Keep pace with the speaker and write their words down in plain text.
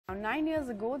9 years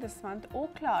ago this month,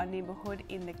 Okhla, a neighbourhood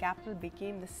in the capital,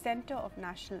 became the centre of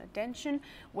national attention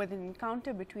with an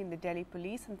encounter between the Delhi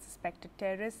police and suspected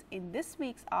terrorists. In this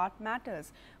week's Art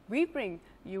Matters, we bring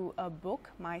you a book,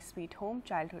 My Sweet Home,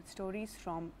 Childhood Stories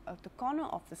from the corner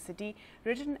of the city,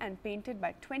 written and painted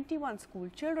by 21 school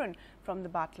children from the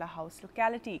Batla House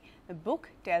locality. The book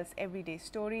tells everyday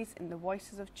stories in the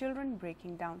voices of children,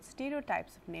 breaking down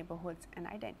stereotypes of neighbourhoods and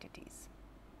identities.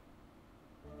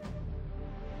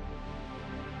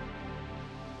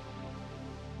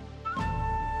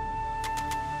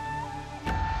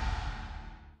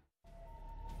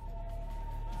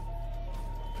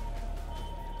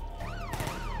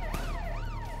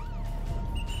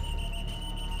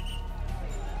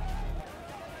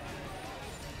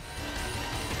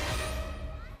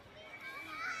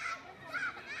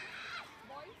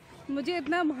 मुझे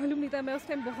इतना मालूम नहीं था, मैं उस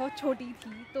time बहुत छोटी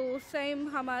थी। तो उस टाइम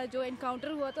हमारा जो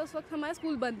एनकाउंटर हुआ था उस वक्त हमारा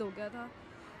स्कूल बंद हो गया था।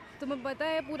 तो मैं पता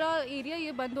है पूरा एरिया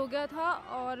ये बंद हो गया था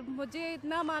और मुझे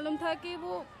इतना मालूम था कि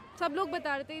वो सब लोग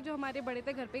बता रहे थे जो हमारे बड़े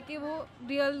थे घर पे कि वो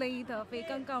रियल नहीं था,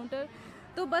 फेक एनकाउंटर।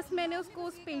 तो बस मैंने उसको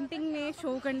उस पेंटिंग में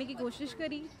शो करने की कोशिश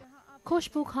करी।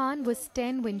 Khushbu Khan was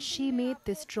 10 when she made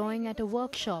this drawing at a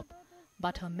workshop,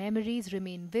 but her memories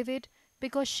remain vivid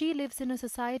because she lives in a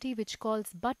society which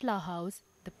calls Batla House,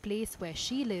 the place where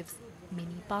she lives,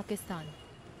 mini Pakistan.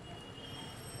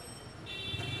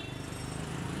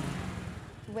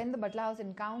 When the Batla House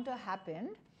encounter happened,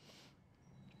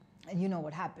 and you know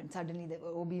what happened, suddenly there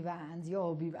were OB vans, your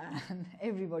OB van,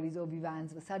 everybody's OB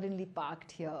vans were suddenly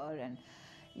parked here, and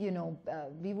you know,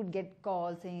 we would get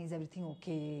calls saying, is everything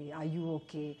okay, are you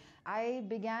okay? I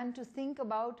began to think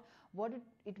about what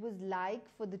it was like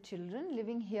for the children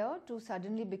living here to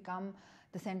suddenly become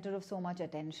the center of so much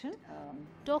attention.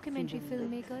 Documentary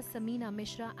filmmakers Samina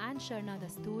Mishra and Sharna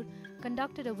Dastoor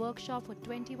conducted a workshop for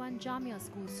 21 Jamia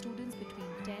school students between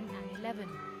 10 and 11.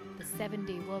 The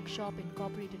 7-day workshop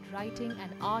incorporated writing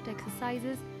and art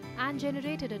exercises and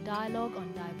generated a dialogue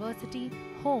on diversity,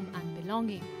 home and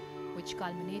belonging, which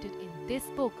culminated in this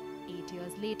book 8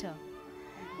 years later.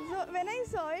 So when I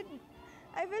saw it,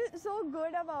 I felt so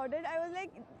good about it. I was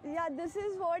like, yeah, this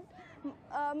is what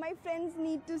my friends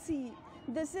need to see.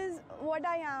 This is what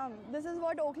I am. This is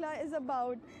what Okhla is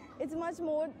about. It's much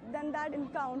more than that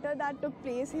encounter that took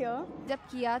place here. जब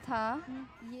किया था,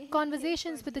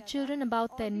 Conversations with the children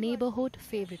about their neighborhood,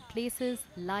 favorite places,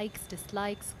 likes,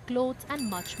 dislikes, clothes and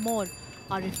much more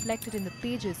are reflected in the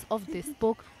pages of this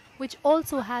book, which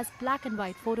also has black and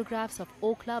white photographs of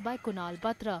Okhla by Kunal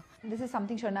Batra. This is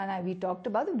something Sharna and we talked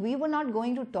about. We were not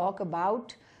going to talk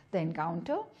about the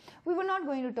encounter. We were not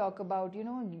going to talk about, you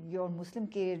know, your Muslim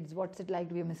kids, what's it like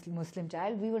to be a Muslim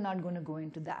child. We were not going to go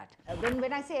into that.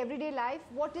 When I say everyday life,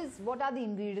 what are the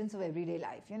ingredients of everyday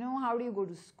life? You know, how do you go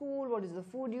to school? What is the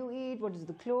food you eat? What is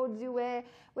the clothes you wear?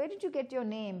 Where did you get your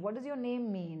name? What does your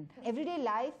name mean? Everyday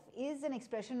life is an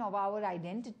expression of our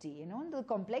identity, you know, the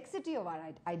complexity of our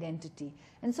identity.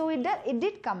 And so it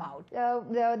did come out.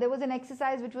 There was an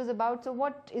exercise which was about, so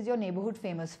what is your neighborhood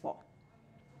famous for?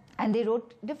 And they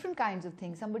wrote different kinds of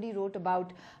things. Somebody wrote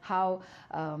about how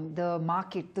the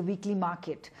market, the weekly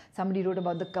market. Somebody wrote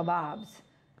about the kebabs.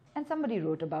 And somebody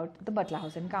wrote about the Batla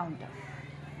House encounter.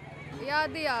 Yeah,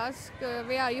 they ask,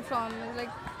 where are you from? Like,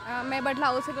 मैं Batla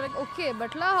House से, तो like, okay,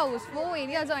 Batla House, वो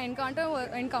area जहाँ encounter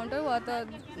हुआ था,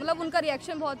 मतलब उनका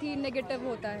reaction बहुत ही negative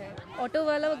होता है. ऑटो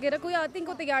वाला वगैरह कोई आते हैं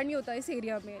को तैयार नहीं होता इस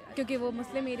एरिया में, क्योंकि वो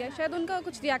मुस्लिम एरिया, शायद उनका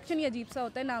कुछ रिएक्शन ही अजीब सा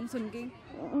होता है नाम सुन के.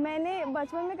 मैंने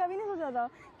बचपन में कभी नहीं सोचा था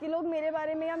कि लोग मेरे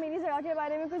बारे में या मेरी जगह के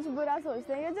बारे में कुछ बुरा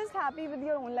सोचते हैं. You're just happy with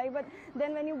your own life, but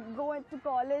then when you go to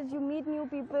college, you meet new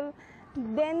people,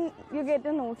 then you get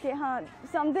to know, okay, हाँ,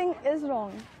 something is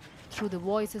wrong. Through the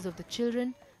voices of the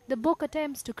children, the book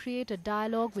attempts to create a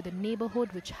dialogue with a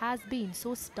neighborhood which has been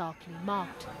so starkly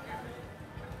marked.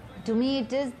 To me,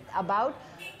 it is about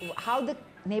how the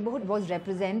neighborhood was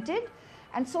represented.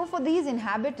 And so for these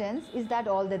inhabitants, is that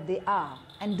all that they are?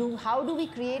 And how do we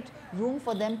create room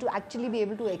for them to actually be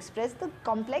able to express the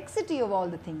complexity of all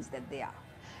the things that they are?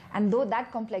 And though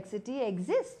that complexity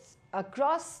exists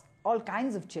across all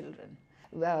kinds of children,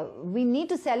 we need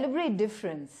to celebrate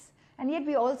difference. And yet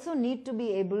we also need to be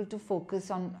able to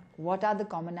focus on what are the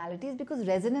commonalities, because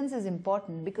resonance is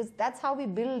important, because that's how we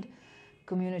build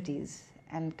communities.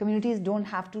 And communities don't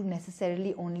have to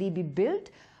necessarily only be built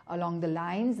along the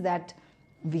lines that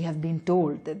we have been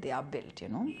told that they are built, you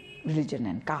know, religion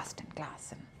and caste and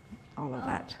class and all of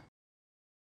that.